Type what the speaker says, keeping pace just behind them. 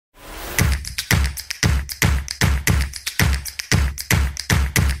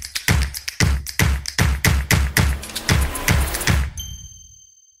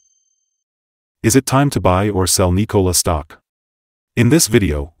Is it time to buy or sell Nikola stock? In this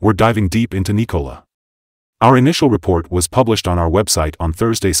video, we're diving deep into Nikola. Our initial report was published on our website on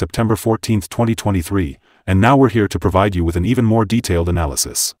Thursday, September 14, 2023, and now we're here to provide you with an even more detailed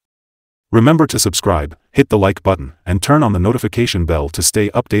analysis. Remember to subscribe, hit the like button, and turn on the notification bell to stay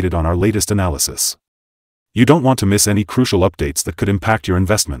updated on our latest analysis. You don't want to miss any crucial updates that could impact your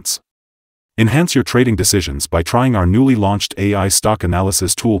investments. Enhance your trading decisions by trying our newly launched AI stock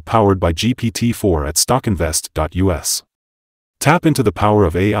analysis tool powered by GPT-4 at StockInvest.us. Tap into the power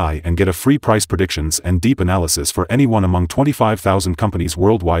of AI and get a free price predictions and deep analysis for any one among 25,000 companies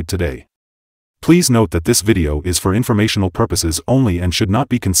worldwide today. Please note that this video is for informational purposes only and should not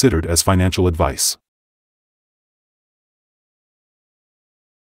be considered as financial advice.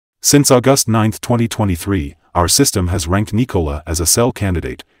 Since August 9, 2023, our system has ranked Nikola as a sell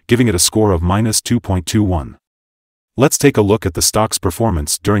candidate, giving it a score of -2.21. Let's take a look at the stock's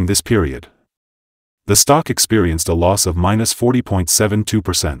performance during this period. The stock experienced a loss of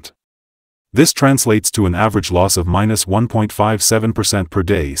 -40.72%. This translates to an average loss of -1.57% per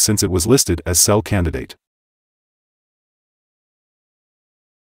day since it was listed as sell candidate.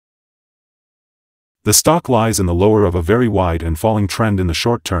 The stock lies in the lower of a very wide and falling trend in the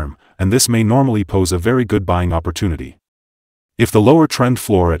short term, and this may normally pose a very good buying opportunity. If the lower trend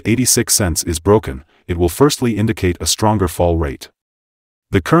floor at 86 cents is broken, it will firstly indicate a stronger fall rate.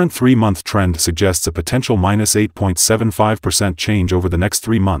 The current 3-month trend suggests a potential -8.75% change over the next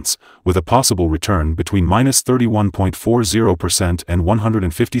 3 months, with a possible return between -31.40% and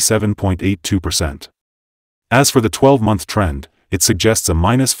 157.82%. As for the 12-month trend, it suggests a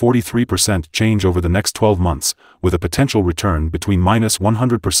 -43% change over the next 12 months, with a potential return between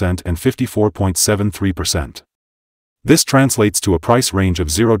 -100% and 54.73%. This translates to a price range of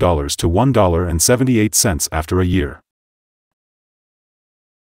 $0 to $1.78 after a year.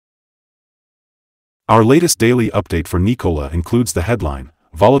 Our latest daily update for Nikola includes the headline,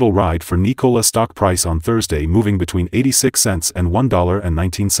 "Volatile Ride for Nikola Stock Price on Thursday Moving Between 86 cents and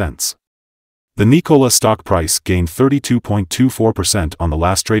 $1.19. The Nikola stock price gained 32.24% on the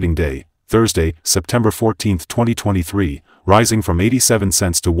last trading day, Thursday, September 14, 2023, rising from 87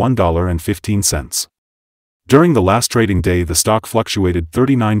 cents to $1.15. During the last trading day, the stock fluctuated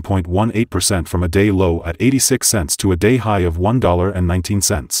 39.18% from a day low at 86 cents to a day high of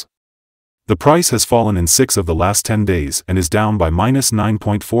 $1.19. The price has fallen in 6 of the last 10 days and is down by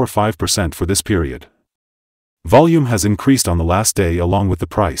 -9.45% for this period. Volume has increased on the last day along with the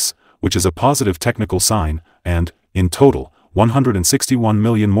price, which is a positive technical sign, and, in total, 161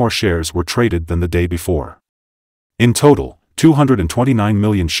 million more shares were traded than the day before. In total, 229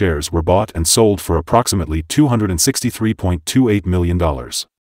 million shares were bought and sold for approximately $263.28 million.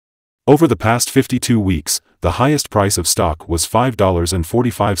 Over the past 52 weeks, the highest price of stock was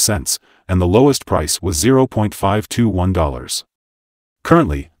 $5.45, and the lowest price was $0.521.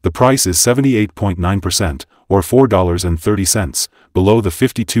 Currently, the price is 78.9%, or $4.30, below the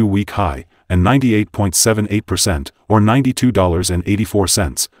 52-week high, and 98.78%, or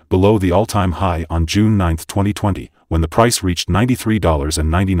 $92.84, below the all-time high on June 9, 2020, when the price reached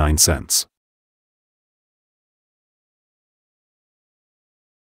 $93.99.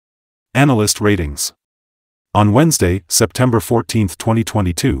 Analyst ratings. On Wednesday, September 14,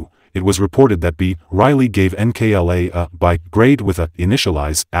 2022, it was reported that B. Riley gave NKLA a buy grade with a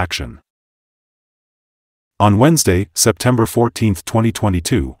initialize action. On Wednesday, September 14,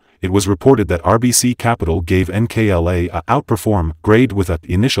 2022, it was reported that RBC Capital gave NKLA a outperform grade with a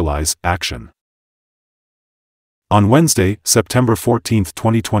initialize action. On Wednesday, September 14,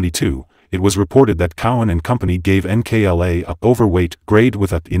 2022, it was reported that Cowen and Company gave NKLA a overweight grade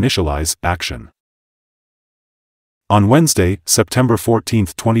with a initialize action. On Wednesday, September 14,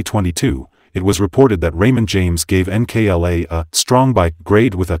 2022, it was reported that Raymond James gave NKLA a strong buy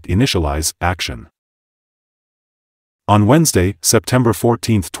grade with a initialize action. On Wednesday, September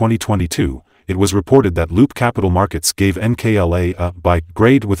 14, 2022, it was reported that Loop Capital Markets gave NKLA a buy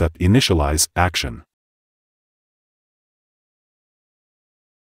grade with a initialize action.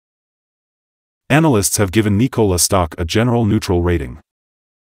 Analysts have given Nikola stock a general neutral rating.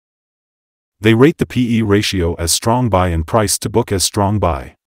 They rate the PE ratio as strong buy and price to book as strong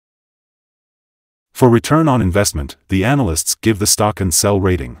buy. For return on investment, the analysts give the stock and sell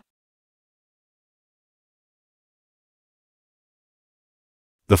rating.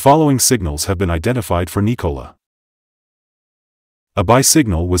 The following signals have been identified for Nikola. A buy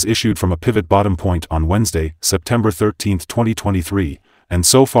signal was issued from a pivot bottom point on Wednesday, September 13, 2023, and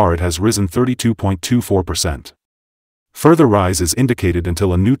so far it has risen 32.24%. Further rise is indicated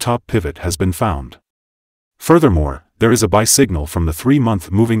until a new top pivot has been found. Furthermore, there is a buy signal from the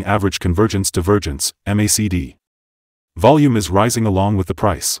 3-month moving average convergence divergence, MACD. Volume is rising along with the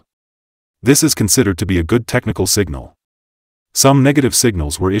price. This is considered to be a good technical signal. Some negative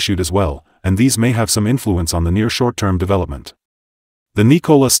signals were issued as well, and these may have some influence on the near short-term development. The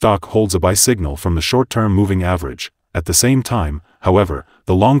Nikola stock holds a buy signal from the short-term moving average. At the same time, however,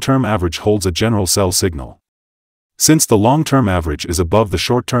 the long-term average holds a general sell signal. Since the long-term average is above the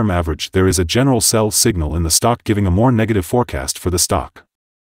short-term average, there is a general sell signal in the stock giving a more negative forecast for the stock.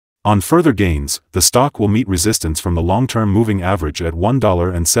 On further gains, the stock will meet resistance from the long-term moving average at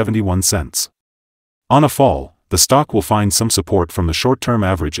 $1.71. On a fall, the stock will find some support from the short-term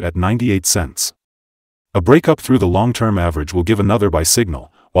average at 98 cents. A breakup through the long-term average will give another buy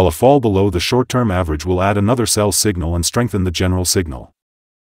signal, while a fall below the short-term average will add another sell signal and strengthen the general signal.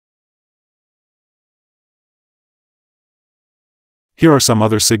 Here are some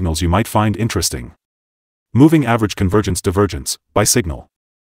other signals you might find interesting. Moving average convergence divergence, buy signal.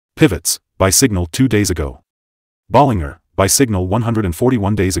 Pivots, buy signal 2 days ago. Bollinger, buy signal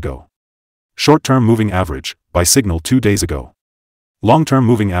 141 days ago. Short-term moving average, buy signal 2 days ago. Long-term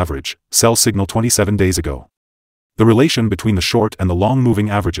moving average, sell signal 27 days ago. The relation between the short and the long moving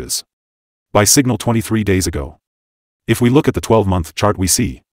averages. Buy signal 23 days ago. If we look at the 12-month chart, we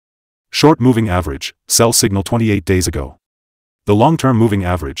see short moving average, sell signal 28 days ago. The long-term moving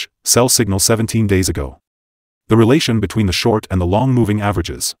average, sell signal 17 days ago. The relation between the short and the long moving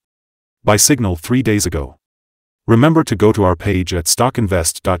averages. Buy signal 3 days ago. Remember to go to our page at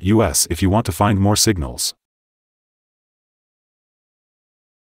StockInvest.us if you want to find more signals.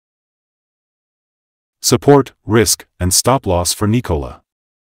 Support, risk, and stop loss for Nikola.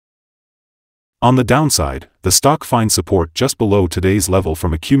 On the downside, the stock finds support just below today's level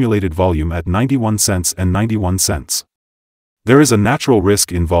from accumulated volume at 91 cents and 91 cents. There is a natural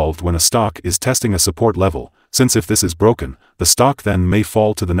risk involved when a stock is testing a support level, since if this is broken, the stock then may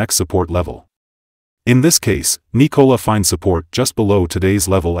fall to the next support level. In this case, Nikola finds support just below today's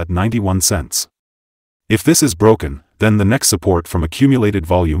level at 91 cents. If this is broken, then the next support from accumulated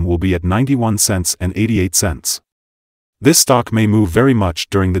volume will be at 91 cents and 88 cents. This stock may move very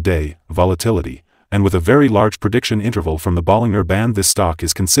much during the day, volatility, and with a very large prediction interval from the Bollinger Band, this stock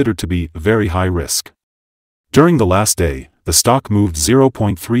is considered to be very high risk. During the last day, the stock moved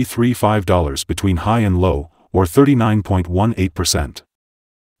 $0.335 between high and low, or 39.18%.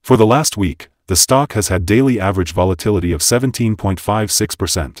 For the last week, the stock has had daily average volatility of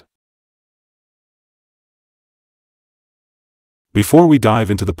 17.56%. Before we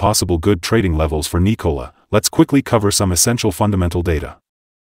dive into the possible good trading levels for Nikola, let's quickly cover some essential fundamental data.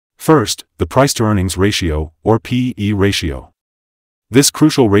 First, the price-to-earnings ratio, or P/E ratio. This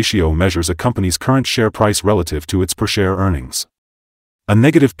crucial ratio measures a company's current share price relative to its per-share earnings. A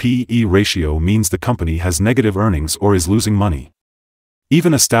negative P/E ratio means the company has negative earnings or is losing money.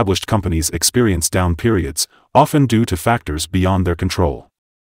 Even established companies experience down periods, often due to factors beyond their control.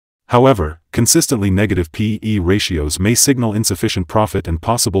 However, consistently negative P/E ratios may signal insufficient profit and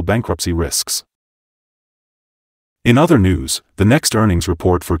possible bankruptcy risks. In other news, the next earnings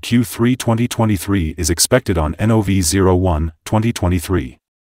report for Q3 2023 is expected on NOV-01-2023.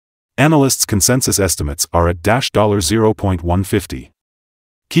 Analysts' consensus estimates are at $0.150.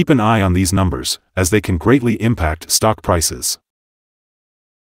 Keep an eye on these numbers, as they can greatly impact stock prices.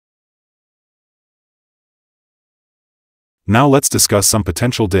 Now let's discuss some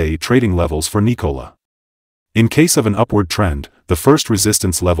potential day trading levels for Nikola. In case of an upward trend, the first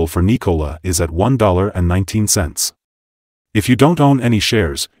resistance level for Nikola is at $1.19. If you don't own any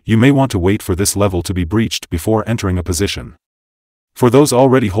shares, you may want to wait for this level to be breached before entering a position. For those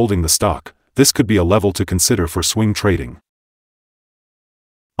already holding the stock, this could be a level to consider for swing trading.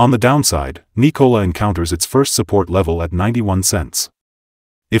 On the downside, Nikola encounters its first support level at 91 cents.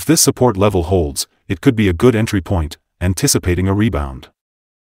 If this support level holds, it could be a good entry point, anticipating a rebound.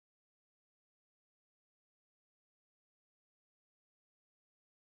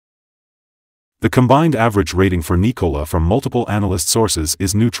 The combined average rating for Nikola from multiple analyst sources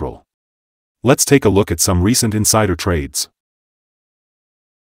is neutral. Let's take a look at some recent insider trades.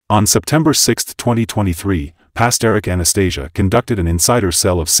 On September 6, 2023, Pasteric Anastasia conducted an insider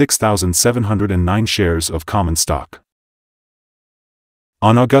sell of 6,709 shares of common stock.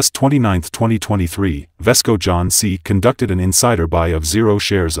 On August 29, 2023, Vesco John C. conducted an insider buy of 0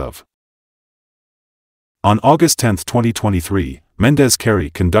 shares of. On August 10, 2023, Mendez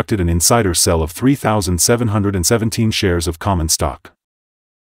Carey conducted an insider sell of 3,717 shares of common stock.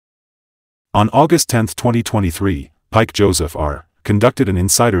 On August 10, 2023, Pike Joseph R. conducted an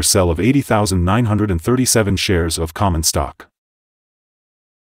insider sell of 80,937 shares of common stock.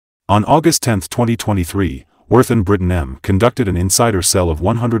 On August 10, 2023, Worth & Brittain conducted an insider sell of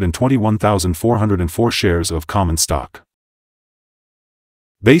 121,404 shares of common stock.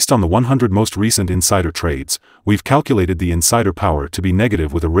 Based on the 100 most recent insider trades, we've calculated the insider power to be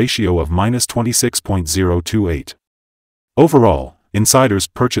negative with a ratio of -26.028. Overall, insiders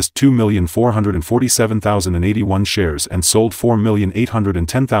purchased 2,447,081 shares and sold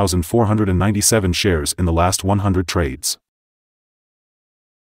 4,810,497 shares in the last 100 trades.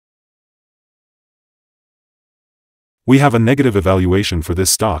 We have a negative evaluation for this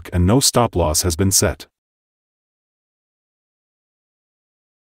stock and no stop loss has been set.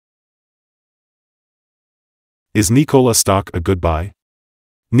 Is Nikola stock a good buy?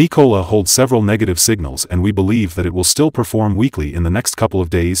 Nikola holds several negative signals and we believe that it will still perform weakly in the next couple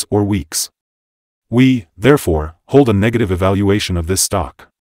of days or weeks. We, therefore, hold a negative evaluation of this stock.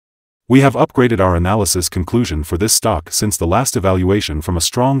 We have upgraded our analysis conclusion for this stock since the last evaluation from a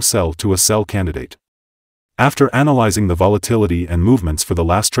strong sell to a sell candidate. After analyzing the volatility and movements for the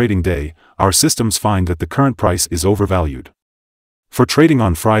last trading day, our systems find that the current price is overvalued. For trading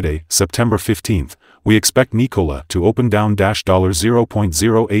on Friday, September 15th, we expect Nikola to open down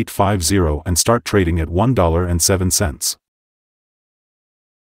 $0.0850 and start trading at $1.07.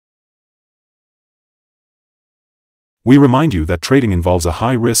 We remind you that trading involves a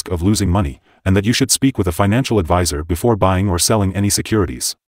high risk of losing money, and that you should speak with a financial advisor before buying or selling any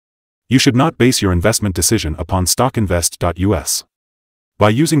securities. You should not base your investment decision upon StockInvest.us. By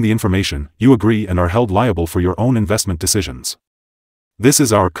using the information, you agree and are held liable for your own investment decisions. This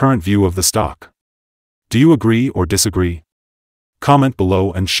is our current view of the stock. Do you agree or disagree? Comment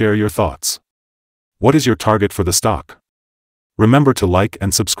below and share your thoughts. What is your target for the stock? Remember to like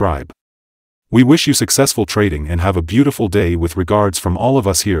and subscribe. We wish you successful trading and have a beautiful day with regards from all of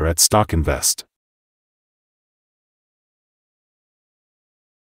us here at StockInvest.